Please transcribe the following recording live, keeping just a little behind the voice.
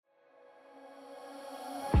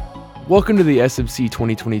Welcome to the SMC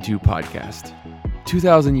 2022 podcast.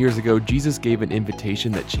 2,000 years ago, Jesus gave an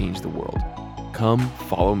invitation that changed the world. Come,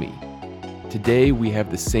 follow me. Today, we have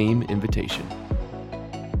the same invitation.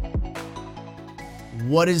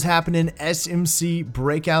 What is happening, SMC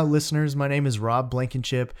Breakout listeners? My name is Rob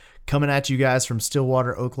Blankenship, coming at you guys from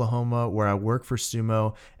Stillwater, Oklahoma, where I work for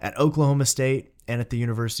Sumo at Oklahoma State and at the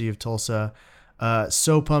University of Tulsa.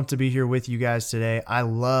 So pumped to be here with you guys today. I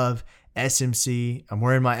love SMC. I'm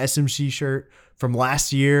wearing my SMC shirt from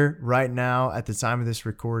last year right now at the time of this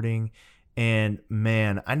recording. And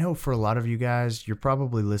man, I know for a lot of you guys, you're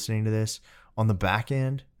probably listening to this on the back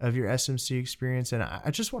end of your SMC experience. And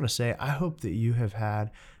I just want to say, I hope that you have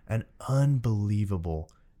had an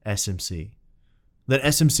unbelievable SMC. That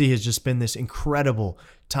SMC has just been this incredible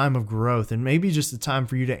time of growth and maybe just a time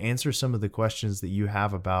for you to answer some of the questions that you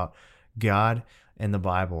have about God and the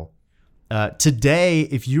Bible. Today,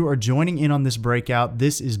 if you are joining in on this breakout,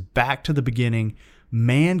 this is back to the beginning,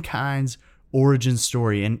 mankind's origin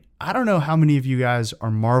story. And I don't know how many of you guys are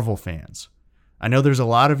Marvel fans. I know there's a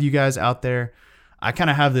lot of you guys out there. I kind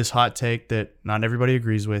of have this hot take that not everybody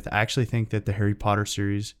agrees with. I actually think that the Harry Potter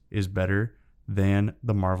series is better than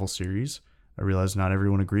the Marvel series. I realize not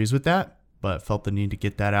everyone agrees with that, but felt the need to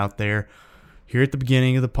get that out there here at the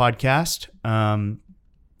beginning of the podcast.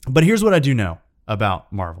 But here's what I do know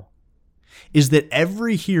about Marvel. Is that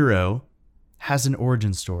every hero has an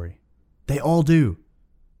origin story. They all do.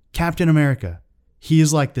 Captain America, he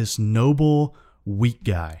is like this noble, weak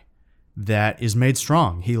guy that is made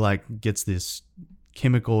strong. He gets this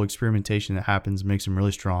chemical experimentation that happens, makes him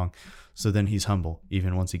really strong. So then he's humble,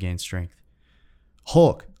 even once he gains strength.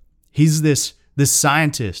 Hulk, he's this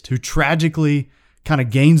scientist who tragically kind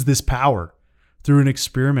of gains this power through an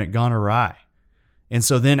experiment gone awry. And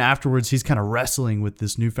so then afterwards, he's kind of wrestling with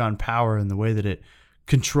this newfound power and the way that it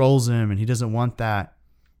controls him, and he doesn't want that.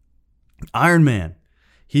 Iron Man,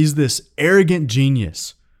 he's this arrogant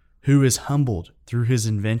genius who is humbled through his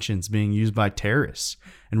inventions being used by terrorists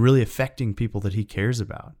and really affecting people that he cares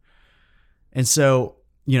about. And so,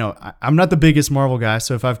 I'm not the biggest Marvel guy,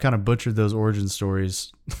 so if I've kind of butchered those origin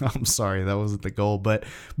stories, I'm sorry, that wasn't the goal. But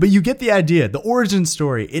you get the idea. The origin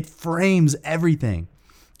story, it frames everything.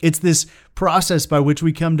 It's this process by which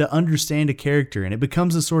we come to understand a character, and it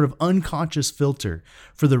becomes a sort of unconscious filter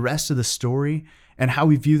for the rest of the story and how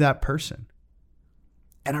we view that person.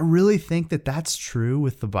 And I really think that that's true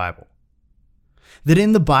with the Bible. That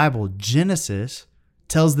in the Bible, Genesis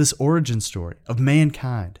tells this origin story of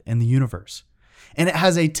mankind and the universe. And it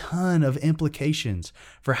has a ton of implications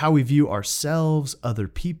for how we view ourselves, other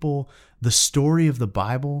people, the story of the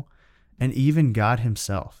Bible, and even God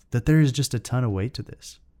himself. That there is just a ton of weight to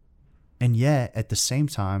this. And yet, at the same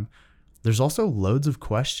time, there's also loads of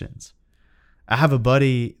questions. I have a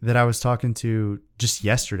buddy that I was talking to just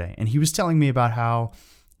yesterday, and he was telling me about how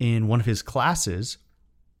in one of his classes,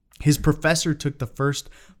 his professor took the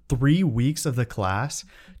first 3 weeks of the class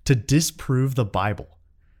to disprove the Bible,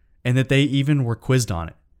 and that they even were quizzed on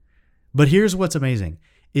it. But here's what's amazing,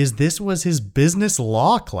 is this was his business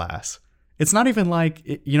law class. It's not even like,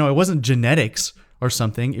 it wasn't genetics or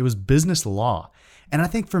something. It was business law. And I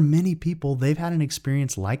think for many people, they've had an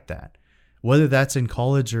experience like that, whether that's in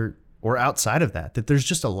college or outside of that there's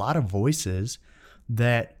just a lot of voices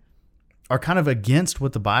that are kind of against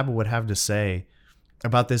what the Bible would have to say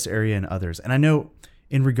about this area and others. And I know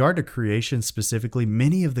in regard to creation specifically,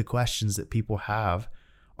 many of the questions that people have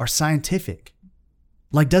are scientific.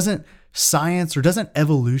 Like, doesn't science or doesn't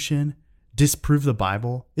evolution disprove the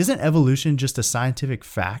Bible? Isn't evolution just a scientific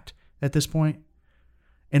fact at this point?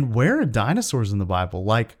 And where are dinosaurs in the Bible?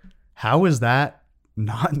 Like, how is that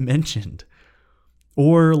not mentioned?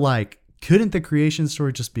 Or couldn't the creation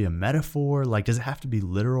story just be a metaphor? Does it have to be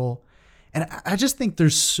literal? And I just think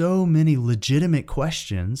there's so many legitimate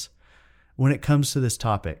questions when it comes to this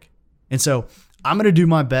topic. And so I'm going to do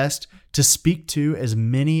my best to speak to as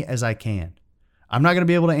many as I can. I'm not going to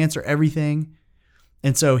be able to answer everything.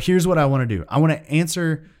 And so here's what I want to do. I want to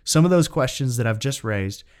answer some of those questions that I've just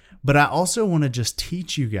raised, but I also want to just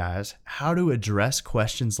teach you guys how to address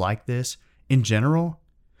questions like this in general,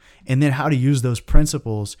 and then how to use those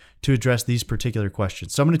principles to address these particular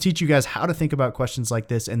questions. So I'm going to teach you guys how to think about questions like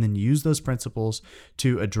this and then use those principles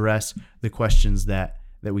to address the questions that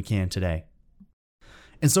we can today.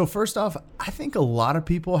 And so first off, I think a lot of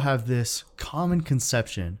people have this common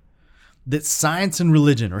conception that science and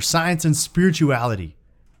religion or science and spirituality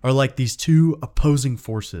are like these two opposing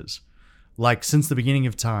forces. Like since the beginning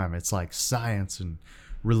of time, it's like science and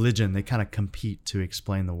religion, they kind of compete to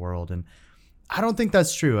explain the world. And I don't think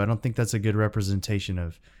that's true. I don't think that's a good representation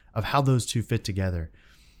of how those two fit together.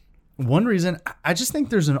 One reason, I just think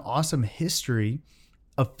there's an awesome history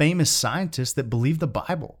of famous scientists that believed the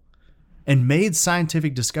Bible and made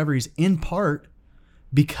scientific discoveries in part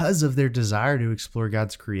because of their desire to explore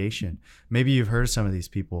God's creation. Maybe you've heard of some of these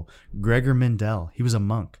people. Gregor Mendel, he was a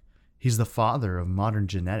monk. He's the father of modern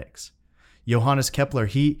genetics. Johannes Kepler,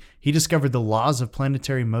 he discovered the laws of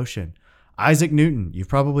planetary motion. Isaac Newton, you've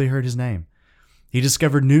probably heard his name. He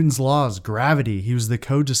discovered Newton's laws, gravity. He was the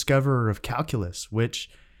co-discoverer of calculus, which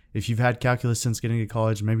if you've had calculus since getting to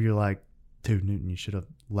college, maybe you're like, dude, Newton, you should have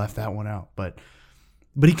left that one out. But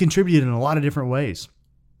he contributed in a lot of different ways.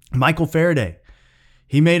 Michael Faraday,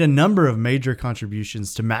 he made a number of major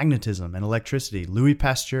contributions to magnetism and electricity. Louis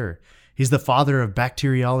Pasteur, he's the father of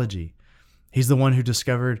bacteriology. He's the one who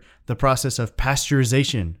discovered the process of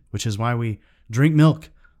pasteurization, which is why we drink milk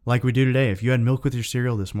like we do today. If you had milk with your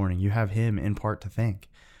cereal this morning, you have him in part to thank.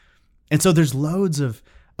 And so there's loads of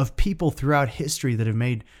people throughout history that have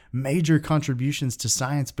made major contributions to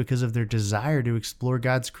science because of their desire to explore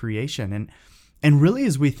God's creation. And really,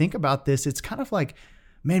 as we think about this, it's kind of like,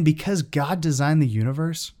 man, because God designed the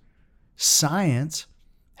universe, science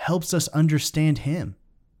helps us understand him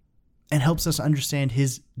and helps us understand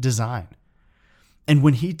his design. And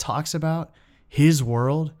when he talks about his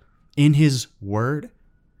world in his word,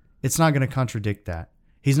 it's not going to contradict that.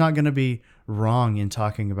 He's not going to be wrong in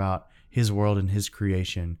talking about his world and his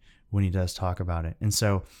creation when he does talk about it. And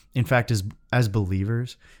so, in fact, as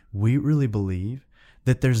believers, we really believe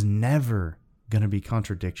that there's never going to be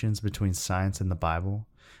contradictions between science and the Bible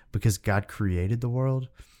because God created the world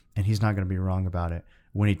and he's not going to be wrong about it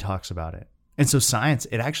when he talks about it. And so science,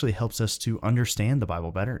 it actually helps us to understand the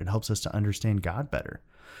Bible better. It helps us to understand God better.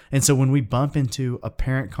 And so when we bump into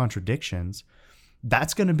apparent contradictions,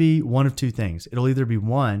 that's going to be one of two things. It'll either be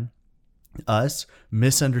one, us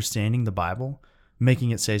misunderstanding the Bible,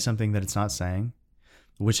 making it say something that it's not saying,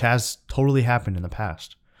 which has totally happened in the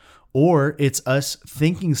past. Or it's us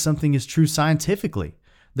thinking something is true scientifically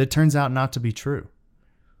that turns out not to be true.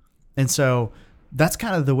 And so that's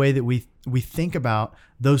kind of the way that we think about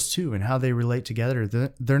those two and how they relate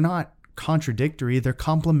together. They're not contradictory, they're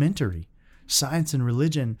complementary. Science and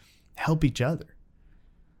religion help each other.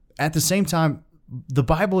 At the same time, the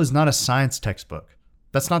Bible is not a science textbook.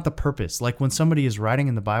 That's not the purpose. Like when somebody is writing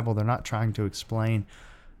in the Bible, they're not trying to explain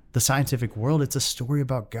the scientific world. It's a story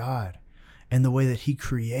about God and the way that he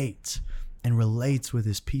creates and relates with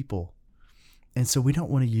his people. And so we don't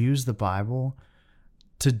want to use the Bible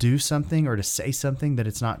to do something or to say something that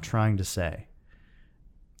it's not trying to say.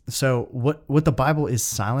 So what the Bible is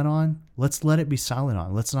silent on, let's let it be silent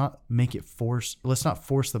on. Let's not make it force. Let's not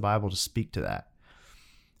force the Bible to speak to that.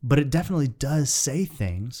 But it definitely does say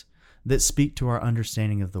things that speak to our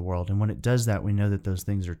understanding of the world. And when it does that, we know that those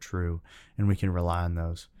things are true and we can rely on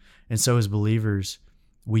those. And so as believers,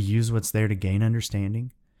 we use what's there to gain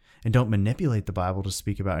understanding and don't manipulate the Bible to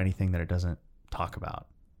speak about anything that it doesn't talk about.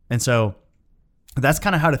 And so that's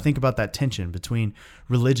kind of how to think about that tension between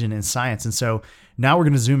religion and science. And so now we're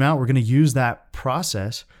going to zoom out. We're going to use that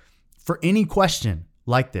process for any question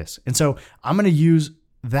like this. And so I'm going to use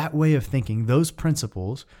that way of thinking, those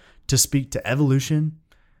principles, to speak to evolution,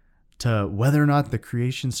 to whether or not the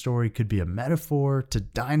creation story could be a metaphor, to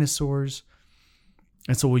dinosaurs.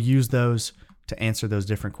 And so we'll use those to answer those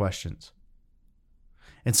different questions.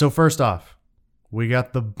 And so first off, we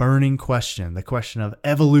got the burning question, the question of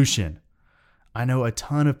evolution. I know a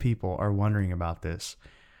ton of people are wondering about this.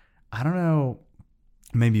 I don't know,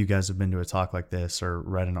 maybe you guys have been to a talk like this or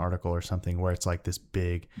read an article or something where it's like this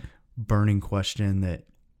big burning question that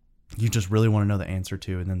you just really want to know the answer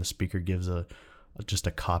to, and then the speaker gives just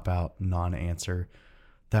a cop-out non-answer.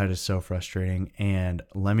 That is so frustrating. And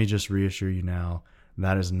let me just reassure you now,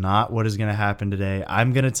 that is not what is going to happen today.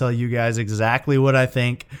 I'm going to tell you guys exactly what I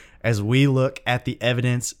think as we look at the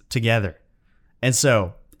evidence together. And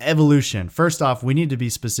so, evolution. First off, we need to be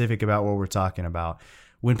specific about what we're talking about.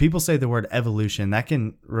 When people say the word evolution, that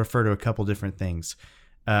can refer to a couple different things.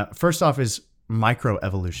 First off is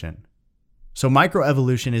microevolution. So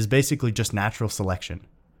microevolution is basically just natural selection.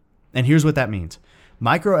 And here's what that means.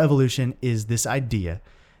 Microevolution is this idea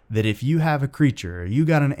that if you have a creature or you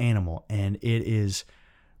got an animal and it is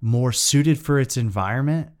more suited for its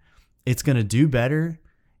environment, it's going to do better.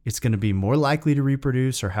 It's going to be more likely to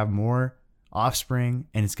reproduce or have more offspring,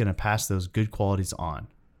 and it's going to pass those good qualities on.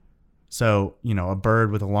 So, a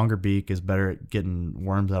bird with a longer beak is better at getting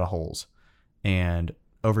worms out of holes. And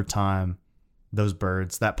over time, those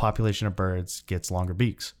birds, that population of birds gets longer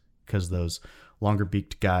beaks because those longer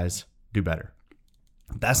beaked guys do better.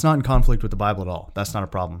 That's not in conflict with the Bible at all. That's not a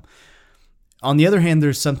problem. On the other hand,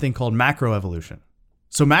 there's something called macroevolution.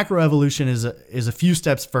 So macroevolution is a few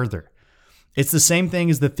steps further. It's the same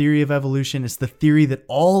thing as the theory of evolution. It's the theory that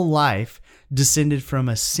all life descended from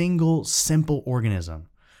a single simple organism,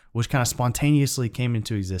 which kind of spontaneously came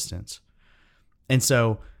into existence. And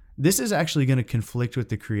so this is actually going to conflict with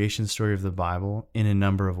the creation story of the Bible in a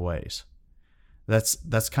number of ways. That's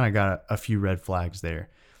kind of got a few red flags there.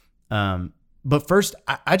 But first,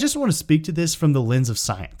 I just want to speak to this from the lens of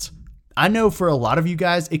science. I know for a lot of you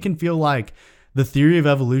guys, it can feel like the theory of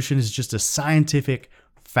evolution is just a scientific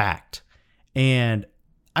fact. And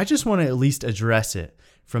I just want to at least address it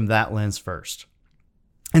from that lens first.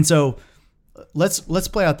 And so let's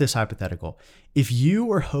play out this hypothetical. If you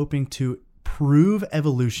were hoping to prove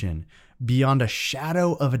evolution beyond a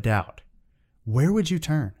shadow of a doubt, where would you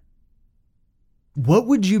turn? What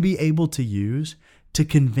would you be able to use to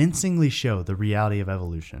convincingly show the reality of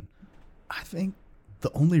evolution? I think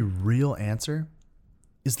the only real answer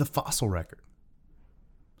is the fossil record.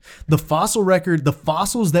 The fossil record, the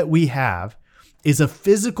fossils that we have, is a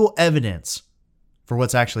physical evidence for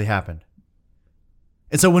what's actually happened.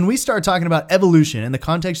 And so when we start talking about evolution in the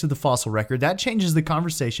context of the fossil record, that changes the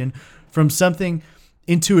conversation from something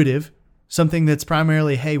intuitive, something that's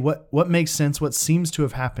primarily, hey, what makes sense, what seems to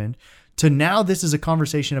have happened, to now this is a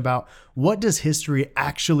conversation about what does history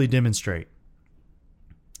actually demonstrate?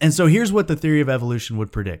 And so here's what the theory of evolution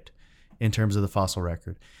would predict in terms of the fossil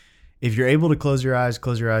record. If you're able to close your eyes.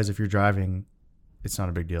 If you're driving, it's not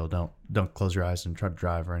a big deal. Don't close your eyes and try to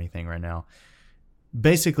drive or anything right now.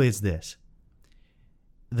 Basically, it's this.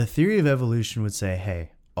 The theory of evolution would say,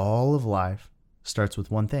 hey, all of life starts with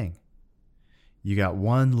one thing. You got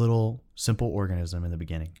one little simple organism in the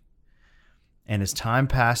beginning. And as time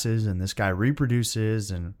passes and this guy reproduces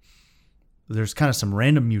and there's kind of some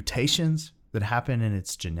random mutations that happen in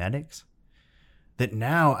its genetics, that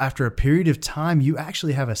now after a period of time, you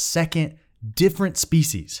actually have a second different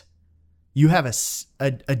species. You have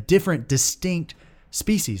a different distinct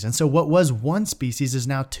species. And so what was one species is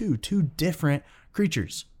now two different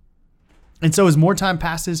creatures. And so as more time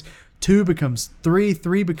passes, 2 becomes 3,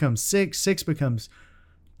 3 becomes 6, 6 becomes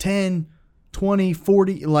 10, 20,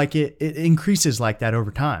 40, like it increases like that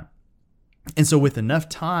over time. And so with enough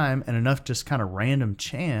time and enough just kind of random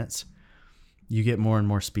chance, you get more and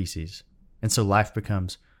more species. And so life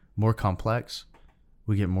becomes more complex.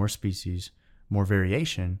 We get more species, more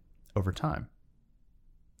variation over time.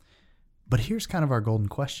 But here's kind of our golden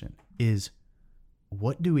question is,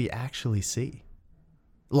 what do we actually see?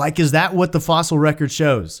 Like, is that what the fossil record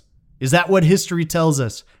shows? Is that what history tells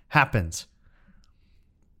us happens?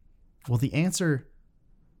 Well, the answer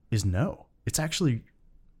is no. It's actually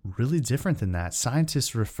really different than that.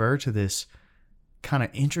 Scientists refer to this kind of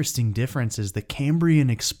interesting difference as the Cambrian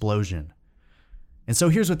explosion. And so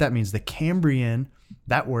here's what that means. The Cambrian,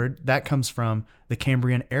 that word, that comes from the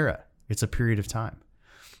Cambrian era. It's a period of time.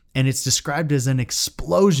 And it's described as an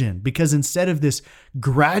explosion because instead of this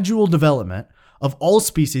gradual development of all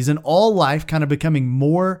species and all life kind of becoming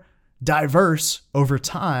more diverse over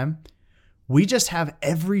time, we just have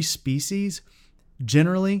every species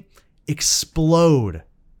generally explode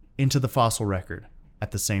into the fossil record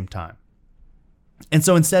at the same time. And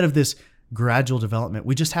so instead of this gradual development,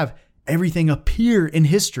 we just have everything appear in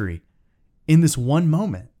history in this one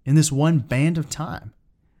moment, in this one band of time.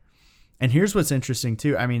 And here's what's interesting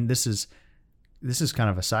too. I mean, this is kind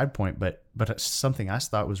of a side point, but something I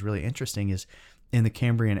thought was really interesting is in the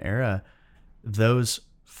Cambrian era, those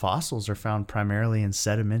fossils are found primarily in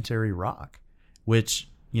sedimentary rock, which,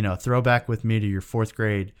 throwback with me to your 4th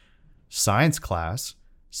grade science class,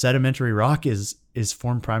 sedimentary rock is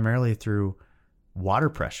formed primarily through water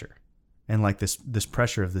pressure and like this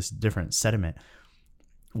pressure of this different sediment.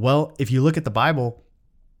 Well, if you look at the Bible,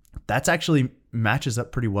 that's actually matches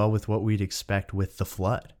up pretty well with what we'd expect with the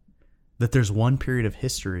flood. That there's one period of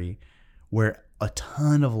history where a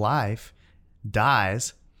ton of life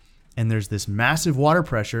dies and there's this massive water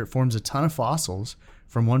pressure. It forms a ton of fossils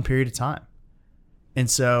from one period of time. And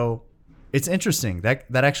so it's interesting that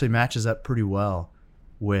actually matches up pretty well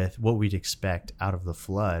with what we'd expect out of the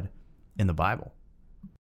flood in the Bible.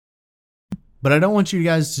 But I don't want you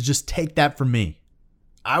guys to just take that from me.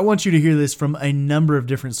 I want you to hear this from a number of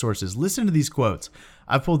different sources. Listen to these quotes.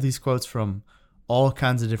 I pulled these quotes from all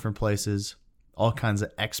kinds of different places, all kinds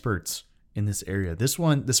of experts in this area. This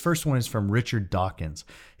first one is from Richard Dawkins.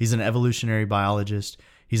 He's an evolutionary biologist.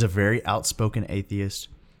 He's a very outspoken atheist.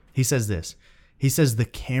 He says this. He says the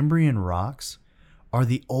Cambrian rocks are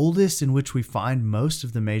the oldest in which we find most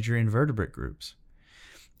of the major invertebrate groups.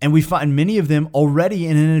 And we find many of them already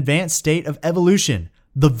in an advanced state of evolution.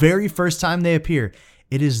 The very first time they appear,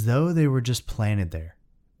 it is though they were just planted there,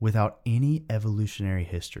 without any evolutionary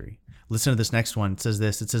history. Listen to this next one. It says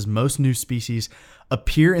this. It says most new species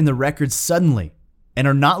appear in the record suddenly and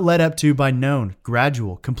are not led up to by known,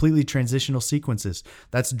 gradual, completely transitional sequences.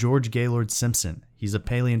 That's George Gaylord Simpson. He's a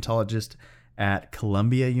paleontologist at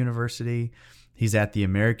Columbia University. He's at the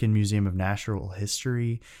American Museum of Natural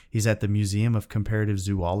History. He's at the Museum of Comparative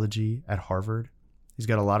Zoology at Harvard. He's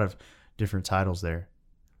got a lot of different titles there.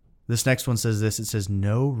 This next one says this. It says,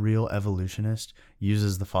 no real evolutionist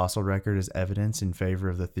uses the fossil record as evidence in favor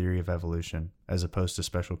of the theory of evolution, as opposed to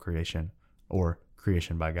special creation or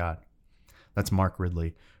creation by God. That's Mark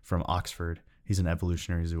Ridley from Oxford. He's an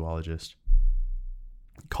evolutionary zoologist.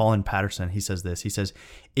 Colin Patterson, he says this. He says,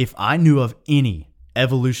 if I knew of any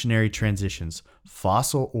evolutionary transitions,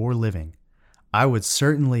 fossil or living, I would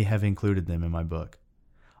certainly have included them in my book.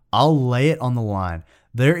 I'll lay it on the line.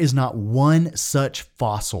 There is not one such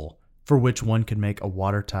fossil for which one could make a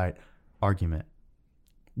watertight argument.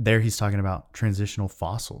 There he's talking about transitional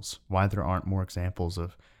fossils, why there aren't more examples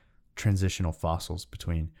of transitional fossils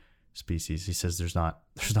between species. He says there's not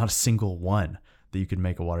a single one that you could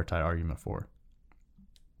make a watertight argument for.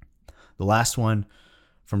 The last one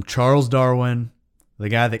from Charles Darwin, the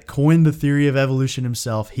guy that coined the theory of evolution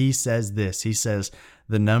himself, he says this. He says,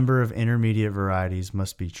 the number of intermediate varieties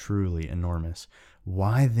must be truly enormous.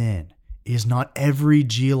 Why then is not every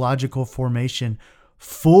geological formation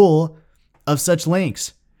full of such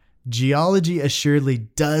links? Geology assuredly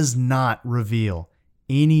does not reveal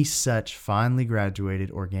any such finely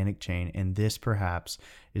graduated organic chain, and this perhaps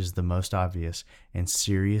is the most obvious and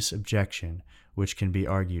serious objection which can be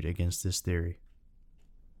argued against this theory.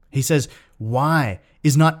 He says, why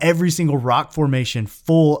is not every single rock formation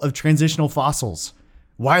full of transitional fossils?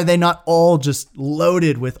 Why are they not all just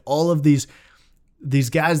loaded with all of these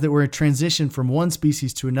guys that were in transition from one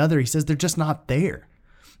species to another? He says they're just not there.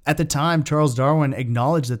 At the time, Charles Darwin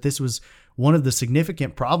acknowledged that this was one of the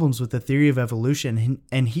significant problems with the theory of evolution,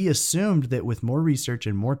 and he assumed that with more research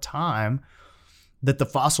and more time, that the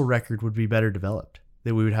fossil record would be better developed,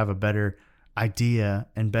 that we would have a better idea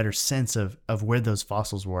and better sense of where those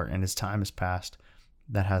fossils were. And as time has passed,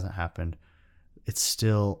 that hasn't happened. It's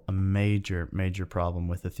still a major, major problem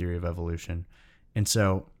with the theory of evolution. And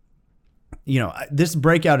so, this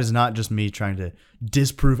breakout is not just me trying to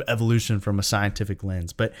disprove evolution from a scientific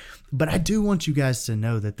lens, but I do want you guys to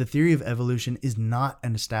know that the theory of evolution is not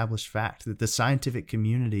an established fact, that the scientific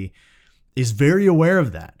community is very aware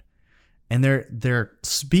of that. And they're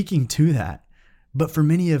speaking to that. But for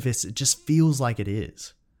many of us, it just feels like it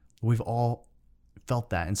is. We've all felt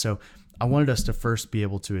that. And so I wanted us to first be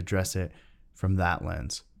able to address it from that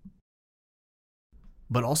lens.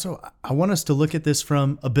 But also, I want us to look at this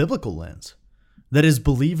from a biblical lens. That as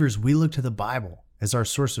believers, we look to the Bible as our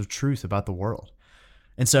source of truth about the world.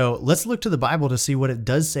 And so let's look to the Bible to see what it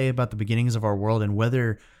does say about the beginnings of our world and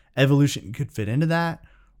whether evolution could fit into that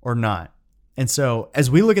or not. And so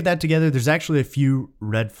as we look at that together, there's actually a few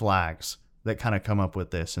red flags that kind of come up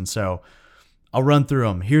with this. And so I'll run through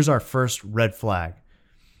them. Here's our first red flag.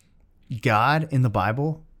 God in the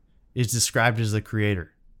Bible is described as the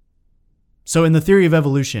creator. So in the theory of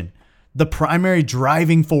evolution, the primary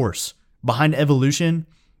driving force behind evolution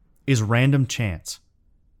is random chance.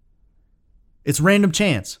 It's random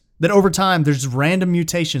chance that over time there's random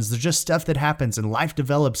mutations. There's just stuff that happens and life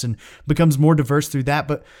develops and becomes more diverse through that.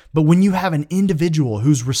 But when you have an individual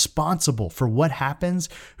who's responsible for what happens,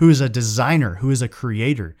 who is a designer, who is a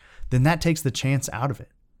creator, then that takes the chance out of it.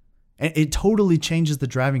 And it totally changes the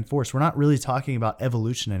driving force. We're not really talking about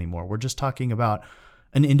evolution anymore. We're just talking about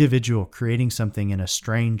an individual creating something in a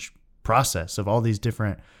strange process of all these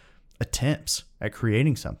different attempts at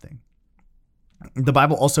creating something. The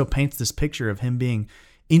Bible also paints this picture of him being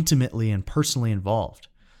intimately and personally involved.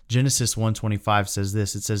 Genesis 1:25 says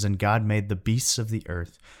this. It says, and God made the beasts of the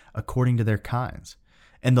earth according to their kinds,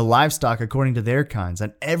 and the livestock according to their kinds,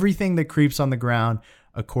 and everything that creeps on the ground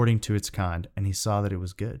according to its kind. And he saw that it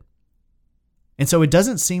was good. And so it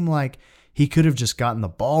doesn't seem like he could have just gotten the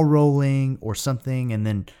ball rolling or something, and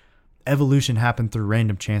then evolution happened through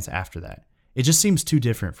random chance after that. It just seems too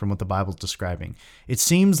different from what the Bible's describing. It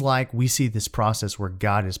seems like we see this process where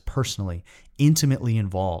God is personally, intimately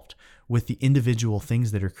involved with the individual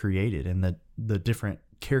things that are created and the different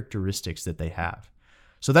characteristics that they have.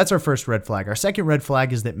 So that's our first red flag. Our second red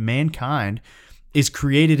flag is that mankind is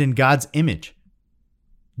created in God's image.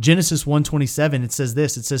 Genesis 1:27, it says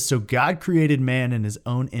this. It says, so God created man in his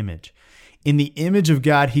own image. In the image of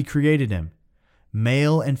God, he created him.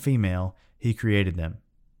 Male and female, he created them.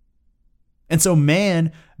 And so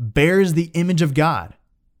man bears the image of God.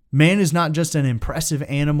 Man is not just an impressive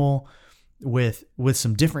animal with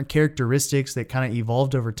some different characteristics that kind of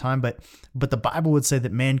evolved over time, but the Bible would say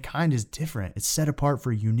that mankind is different. It's set apart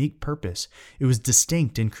for a unique purpose. It was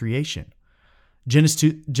distinct in creation.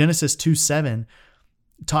 Genesis 2:7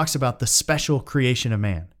 talks about the special creation of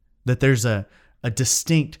man, that there's a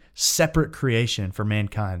distinct, separate creation for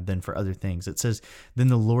mankind than for other things. It says, "Then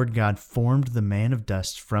the Lord God formed the man of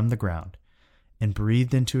dust from the ground and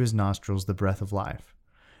breathed into his nostrils the breath of life.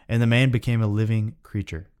 And the man became a living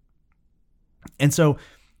creature." And so,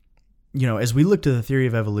 as we look to the theory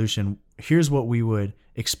of evolution, here's what we would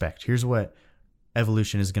expect. Here's what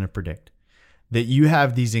evolution is going to predict. That you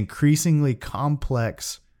have these increasingly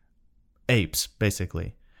complex apes,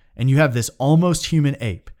 basically. And you have this almost human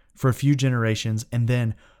ape for a few generations, and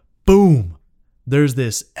then boom, there's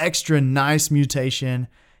this extra nice mutation,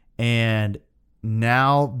 and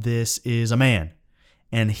now this is a man,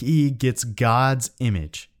 and he gets God's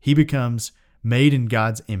image. He becomes made in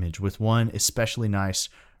God's image with one especially nice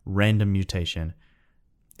random mutation.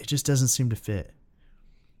 It just doesn't seem to fit.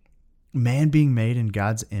 Man being made in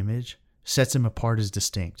God's image sets him apart as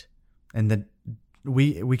distinct, and that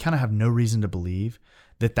we kind of have no reason to believe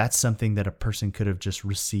that that's something that a person could have just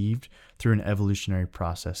received through an evolutionary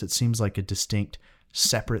process. It seems like a distinct,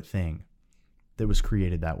 separate thing that was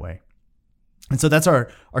created that way. And so that's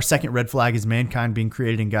our second red flag, is mankind being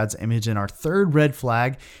created in God's image. And our third red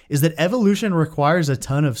flag is that evolution requires a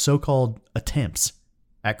ton of so-called attempts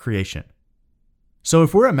at creation. So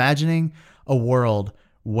if we're imagining a world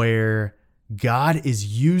where God is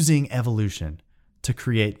using evolution to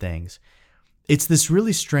create things, it's this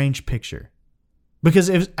really strange picture.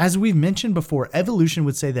 Because as we've mentioned before, evolution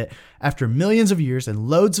would say that after millions of years and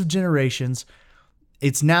loads of generations,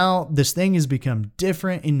 this thing has become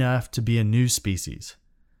different enough to be a new species.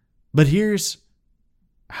 But here's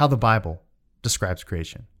how the Bible describes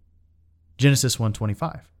creation. Genesis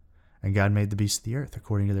 1:25, "And God made the beasts of the earth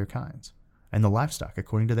according to their kinds, and the livestock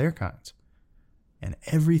according to their kinds, and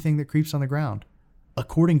everything that creeps on the ground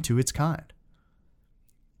according to its kind."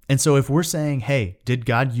 And so if we're saying, hey, did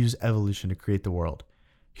God use evolution to create the world?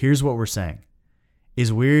 Here's what we're saying,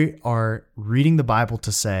 is we are reading the Bible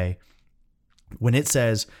to say, when it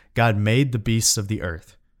says God made the beasts of the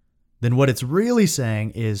earth, then what it's really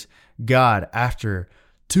saying is God, after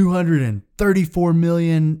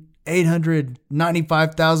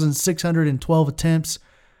 234,895,612 attempts,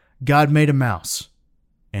 God made a mouse,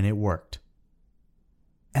 and it worked.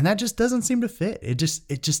 And that just doesn't seem to fit. It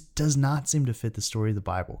just does not seem to fit the story of the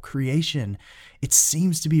Bible. Creation, it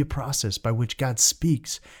seems to be a process by which God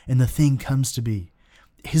speaks and the thing comes to be.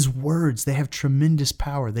 His words, they have tremendous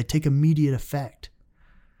power. They take immediate effect.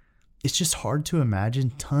 It's just hard to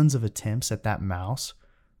imagine tons of attempts at that mouse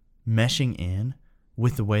meshing in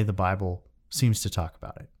with the way the Bible seems to talk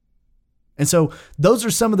about it. And so those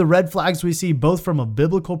are some of the red flags we see, both from a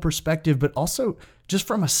biblical perspective, but also just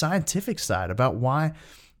from a scientific side, about why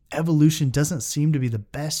evolution doesn't seem to be the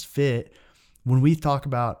best fit when we talk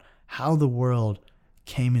about how the world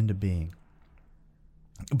came into being.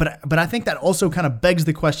 But I think that also kind of begs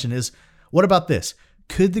the question is, what about this?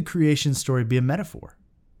 Could the creation story be a metaphor?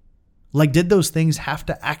 Like, did those things have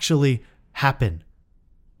to actually happen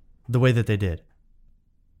the way that they did?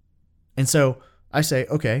 And so I say,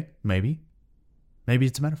 okay, maybe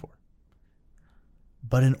it's a metaphor.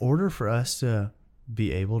 But in order for us to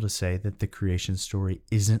be able to say that the creation story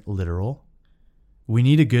isn't literal, we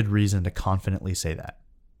need a good reason to confidently say that.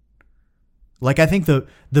 Like, I think the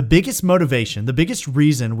biggest motivation, the biggest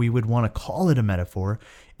reason we would want to call it a metaphor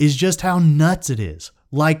is just how nuts it is.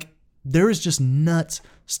 Like, there is just nuts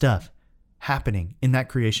stuff happening in that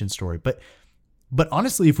creation story. But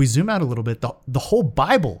honestly, if we zoom out a little bit, the whole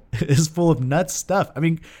Bible is full of nuts stuff. I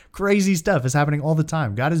mean, crazy stuff is happening all the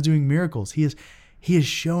time. God is doing miracles. He is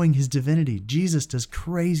showing his divinity. Jesus does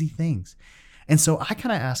crazy things. And so I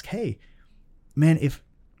kind of ask, hey, man,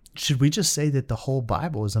 should we just say that the whole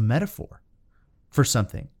Bible is a metaphor for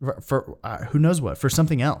something, for who knows what, for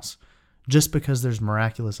something else, just because there's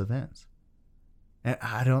miraculous events? And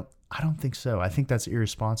I don't think so. I think that's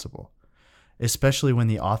irresponsible, especially when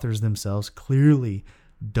the authors themselves clearly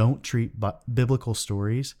don't treat biblical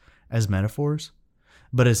stories as metaphors,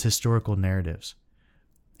 but as historical narratives.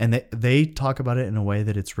 And they talk about it in a way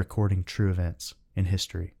that it's recording true events in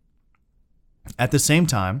history. At the same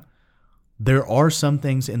time, there are some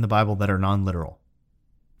things in the Bible that are non-literal.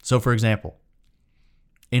 So, for example,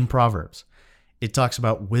 in Proverbs, it talks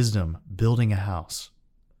about wisdom building a house.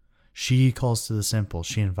 She calls to the simple.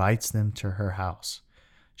 She invites them to her house.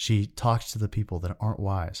 She talks to the people that aren't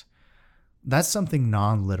wise. That's something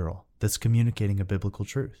non-literal that's communicating a biblical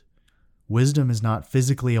truth. Wisdom is not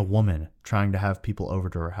physically a woman trying to have people over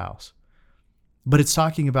to her house. but it's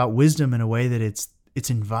talking about wisdom in a way that it's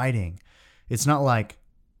inviting. It's not like,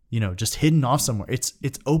 just hidden off somewhere.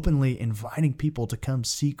 It's openly inviting people to come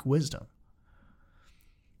seek wisdom.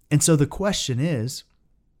 And so the question is,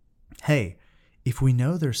 hey, if we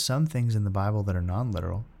know there's some things in the Bible that are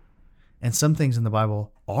non-literal and some things in the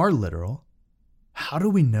Bible are literal, how do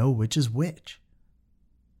we know which is which?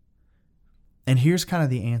 And here's kind of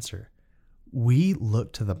the answer. We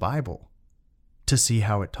look to the Bible to see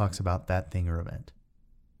how it talks about that thing or event.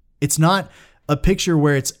 It's not a picture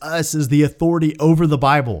where it's us as the authority over the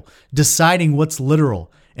Bible, deciding what's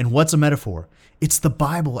literal and what's a metaphor. It's the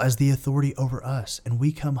Bible as the authority over us, and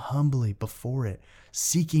we come humbly before it,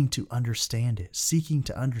 seeking to understand it, seeking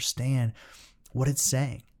to understand what it's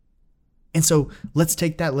saying. And so let's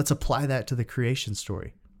take that, let's apply that to the creation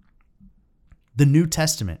story. The New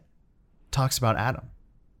Testament talks about Adam.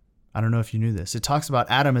 I don't know if you knew this. It talks about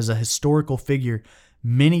Adam as a historical figure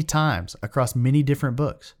many times across many different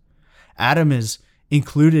books. Adam is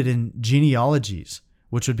included in genealogies,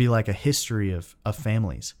 which would be like a history of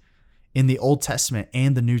families in the Old Testament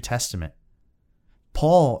and the New Testament.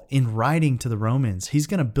 Paul, in writing to the Romans, he's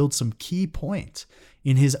going to build some key points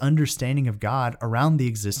in his understanding of God around the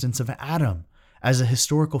existence of Adam as a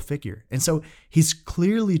historical figure. And so he's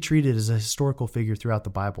clearly treated as a historical figure throughout the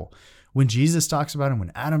Bible. When Jesus talks about him,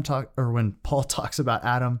 when Paul talks about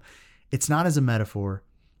Adam, it's not as a metaphor,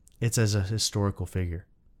 it's as a historical figure.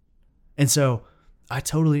 And so I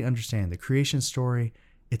totally understand the creation story.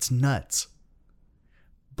 It's nuts.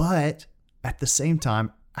 But at the same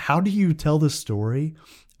time, how do you tell the story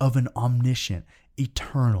of an omniscient,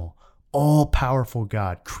 eternal, all-powerful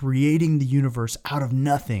God creating the universe out of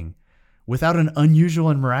nothing without an unusual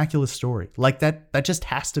and miraculous story? Like that just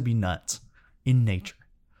has to be nuts in nature.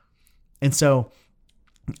 And so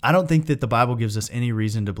I don't think that the Bible gives us any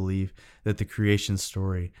reason to believe that the creation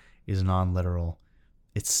story is non-literal.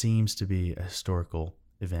 It seems to be a historical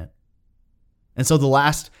event. And so the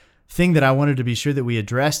last thing that I wanted to be sure that we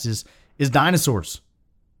addressed is dinosaurs.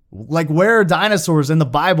 Like, where are dinosaurs in the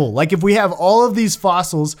Bible? Like, if we have all of these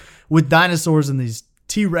fossils with dinosaurs and these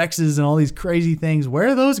T-Rexes and all these crazy things, where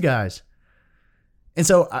are those guys? And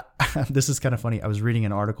so this is kind of funny. I was reading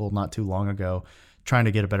an article not too long ago trying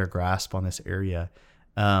to get a better grasp on this area.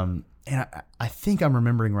 And I think I'm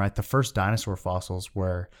remembering right. The first dinosaur fossils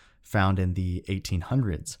were found in the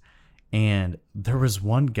 1800s. And there was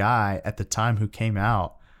one guy at the time who came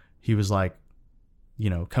out. He was like,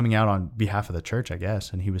 coming out on behalf of the church, I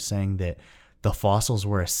guess. And he was saying that the fossils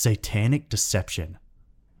were a satanic deception,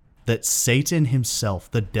 that Satan himself,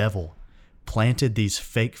 the devil, planted these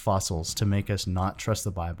fake fossils to make us not trust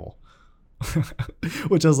the Bible.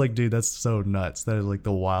 Which I was like, dude, that's so nuts. That is like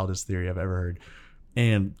the wildest theory I've ever heard.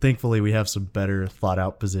 And thankfully we have some better thought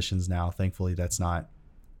out positions now. Thankfully that's not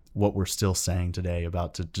what we're still saying today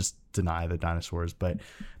about to just deny the dinosaurs. But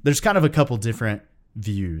there's kind of a couple different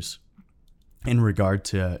views in regard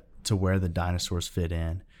to where the dinosaurs fit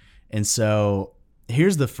in. And so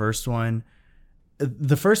here's the first one.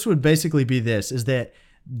 The first would basically be this, is that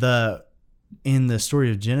in the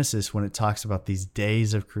story of Genesis, when it talks about these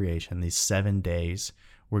days of creation, these 7 days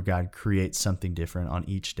where God creates something different on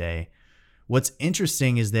each day, what's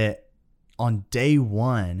interesting is that on day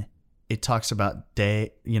 1, it talks about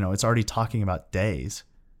it's already talking about days.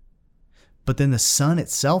 But then the sun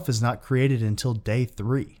itself is not created until day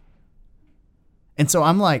 3. And so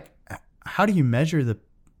I'm like, how do you measure the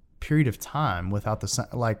period of time without the sun?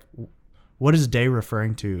 Like, what is day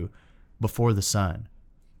referring to before the sun?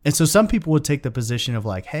 And so some people would take the position of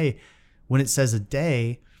like, hey, when it says a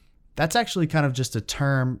day, that's actually kind of just a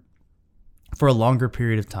term for a longer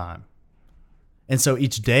period of time. And so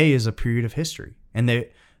each day is a period of history. And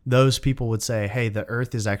those people would say, hey, the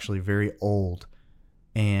earth is actually very old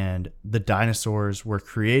and the dinosaurs were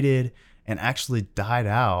created and actually died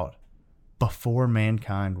out before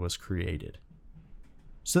mankind was created.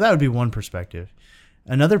 So that would be one perspective.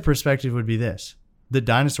 Another perspective would be this: that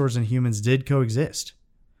dinosaurs and humans did coexist.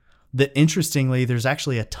 That interestingly, there's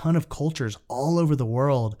actually a ton of cultures all over the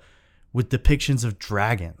world with depictions of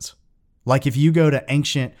dragons. Like if you go to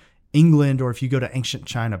ancient England or if you go to ancient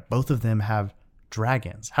China, both of them have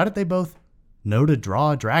dragons. How did they both know to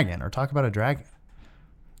draw a dragon or talk about a dragon?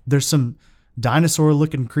 There's some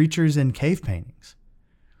dinosaur-looking creatures in cave paintings.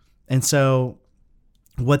 And so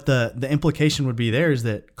what the implication would be there is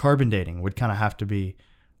that carbon dating would kind of have to be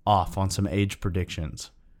off on some age predictions.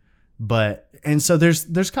 And so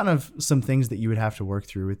there's kind of some things that you would have to work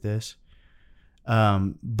through with this.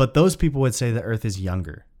 But those people would say the earth is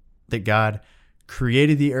younger, that God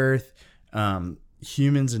created the earth.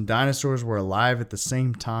 Humans and dinosaurs were alive at the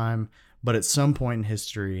same time, but at some point in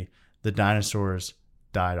history, the dinosaurs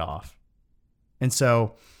died off. And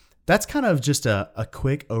so that's kind of just a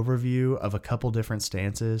quick overview of a couple different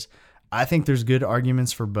stances. I think there's good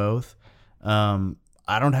arguments for both.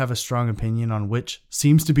 I don't have a strong opinion on which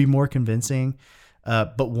seems to be more convincing,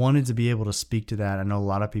 but wanted to be able to speak to that. I know a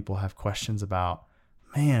lot of people have questions about,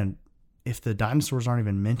 man, if the dinosaurs aren't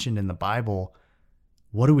even mentioned in the Bible,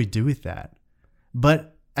 what do we do with that?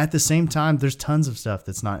 But at the same time, there's tons of stuff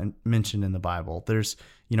that's not mentioned in the Bible. There's,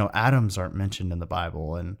 atoms aren't mentioned in the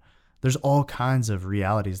Bible, and there's all kinds of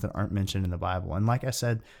realities that aren't mentioned in the Bible. And like I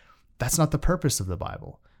said, that's not the purpose of the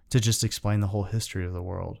Bible, to just explain the whole history of the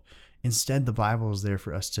world. Instead, the Bible is there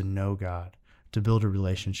for us to know God, to build a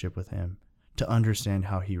relationship with him, to understand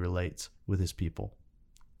how he relates with his people.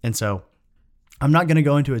 And so I'm not going to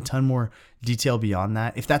go into a ton more detail beyond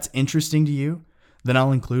that. If that's interesting to you, then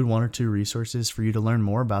I'll include 1 or 2 resources for you to learn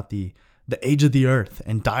more about the age of the earth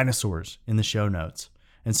and dinosaurs in the show notes.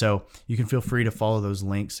 And so you can feel free to follow those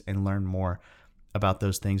links and learn more about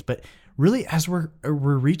those things. But really, as we're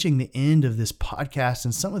reaching the end of this podcast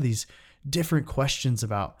and some of these different questions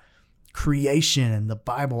about creation and the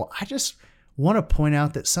Bible, I just want to point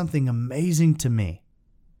out that something amazing to me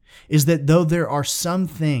is that though there are some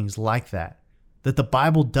things like that the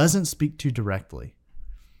Bible doesn't speak to directly,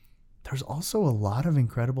 there's also a lot of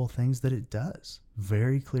incredible things that it does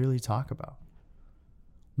very clearly talk about.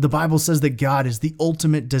 The Bible says that God is the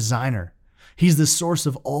ultimate designer. He's the source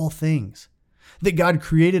of all things. That God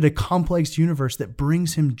created a complex universe that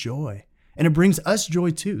brings him joy. And it brings us joy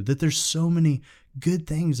too, that there's so many good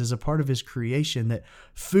things as a part of his creation, that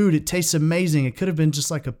food, it tastes amazing. It could have been just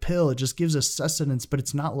like a pill. It just gives us sustenance, but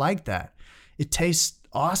it's not like that. It tastes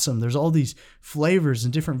awesome. There's all these flavors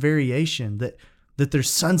and different variation, that there's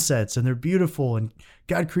sunsets and they're beautiful, and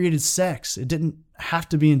God created sex. It didn't have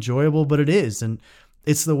to be enjoyable, but it is. And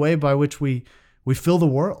it's the way by which we fill the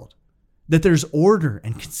world. That there's order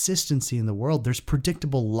and consistency in the world. There's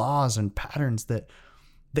predictable laws and patterns that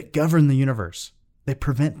govern the universe. They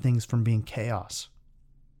prevent things from being chaos.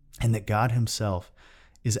 And that God himself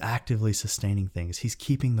is actively sustaining things. He's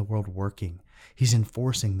keeping the world working. He's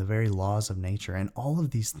enforcing the very laws of nature. And all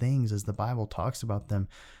of these things, as the Bible talks about them,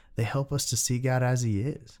 they help us to see God as he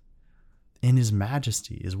is, in his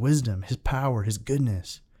majesty, his wisdom, his power, his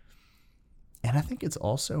goodness. And I think it's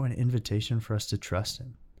also an invitation for us to trust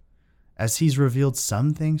him. As he's revealed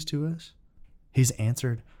some things to us, he's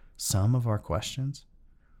answered some of our questions,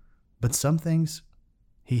 but some things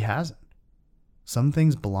he hasn't. Some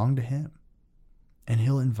things belong to him, and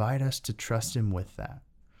he'll invite us to trust him with that.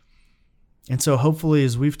 And so hopefully,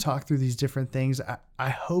 as we've talked through these different things, I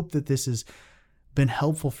hope that this has been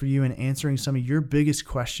helpful for you in answering some of your biggest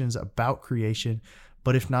questions about creation.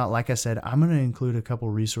 But if not, like I said, I'm going to include a couple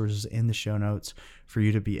resources in the show notes for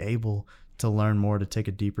you to be able to learn more, to take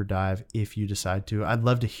a deeper dive if you decide to. I'd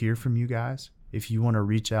love to hear from you guys. If you want to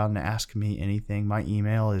reach out and ask me anything, my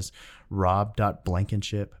email is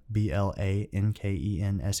rob.blankenship, BLANKENSHIP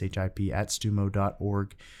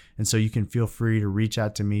 @stumo.org. And so you can feel free to reach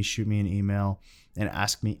out to me, shoot me an email, and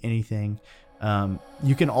ask me anything.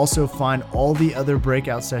 You can also find all the other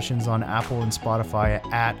breakout sessions on Apple and Spotify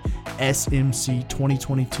at SMC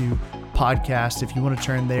 2022 podcast. If you want to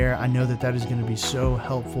turn there, I know that is going to be so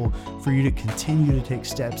helpful for you to continue to take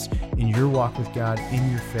steps in your walk with God, in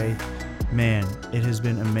your faith. Man, it has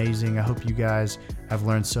been amazing. I hope you guys have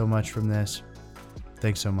learned so much from this.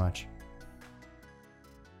 Thanks so much.